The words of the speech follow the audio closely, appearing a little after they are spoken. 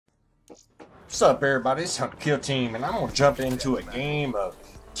What's up, everybody? It's Hunt Kill Team, and I'm gonna jump into a game of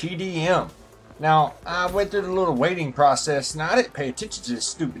TDM. Now, I went through the little waiting process, and I didn't pay attention to this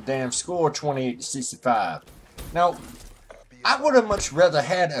stupid damn score, 28 to 65. Now, I would have much rather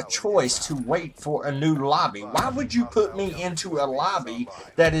had a choice to wait for a new lobby. Why would you put me into a lobby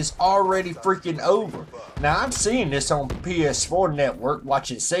that is already freaking over? Now, I'm seeing this on PS4 Network,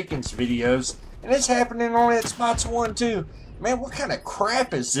 watching Sakin's videos, and it's happening on Xbox One too. Man, what kind of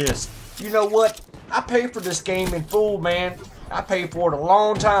crap is this? You know what? I paid for this game in full, man. I paid for it a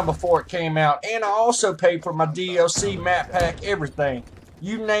long time before it came out, and I also paid for my DLC, map pack, everything.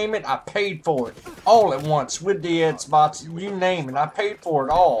 You name it, I paid for it. All at once, with the Xbox, you name it, I paid for it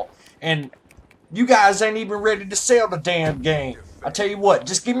all. And you guys ain't even ready to sell the damn game. I tell you what,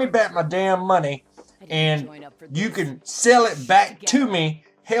 just give me back my damn money, and you can sell it back to me,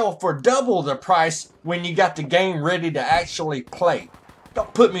 hell, for double the price when you got the game ready to actually play.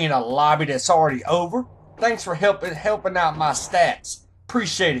 Don't put me in a lobby that's already over. Thanks for helping out my stats.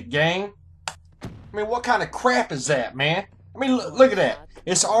 Appreciate it, gang. I mean, what kind of crap is that, man? I mean, look at that.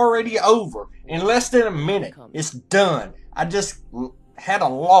 It's already over. In less than a minute, it's done. I just had a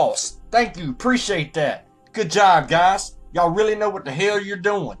loss. Thank you. Appreciate that. Good job, guys. Y'all really know what the hell you're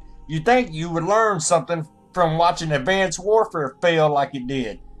doing. You think you would learn something from watching Advanced Warfare fail like it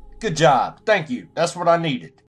did. Good job. Thank you. That's what I needed.